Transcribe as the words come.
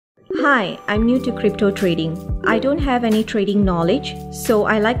Hi, I'm new to crypto trading. I don't have any trading knowledge, so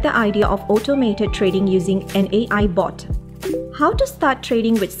I like the idea of automated trading using an AI bot. How to start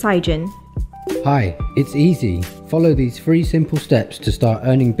trading with PSIGEN? Hi, it's easy. Follow these 3 simple steps to start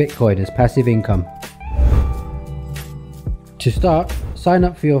earning Bitcoin as passive income. To start, sign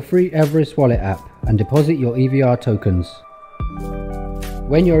up for your free Everus wallet app and deposit your EVR tokens.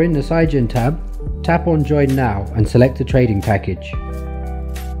 When you're in the PSIGEN tab, tap on Join Now and select a trading package.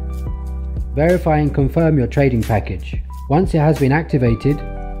 Verify and confirm your trading package. Once it has been activated,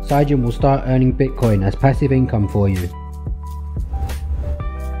 PSIGEN will start earning Bitcoin as passive income for you.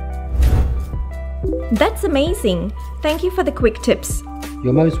 That's amazing! Thank you for the quick tips.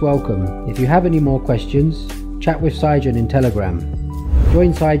 You're most welcome. If you have any more questions, chat with PSIGEN in Telegram.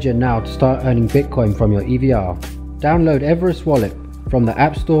 Join PSIGEN now to start earning Bitcoin from your EVR. Download Everus Wallet from the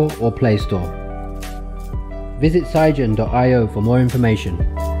App Store or Play Store. Visit PSIGEN.io for more information.